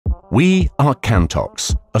We are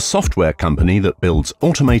Kantox, a software company that builds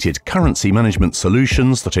automated currency management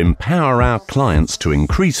solutions that empower our clients to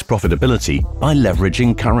increase profitability by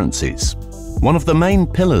leveraging currencies. One of the main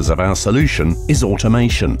pillars of our solution is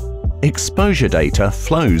automation. Exposure data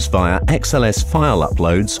flows via XLS file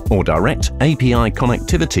uploads or direct API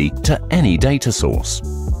connectivity to any data source.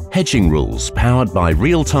 Hedging rules powered by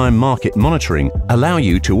real-time market monitoring allow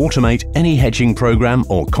you to automate any hedging program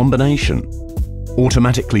or combination.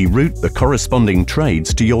 Automatically route the corresponding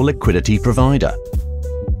trades to your liquidity provider.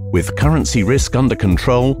 With currency risk under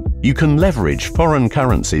control, you can leverage foreign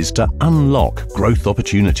currencies to unlock growth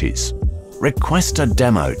opportunities. Request a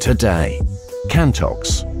demo today.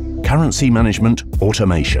 Kantox, Currency Management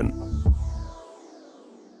Automation.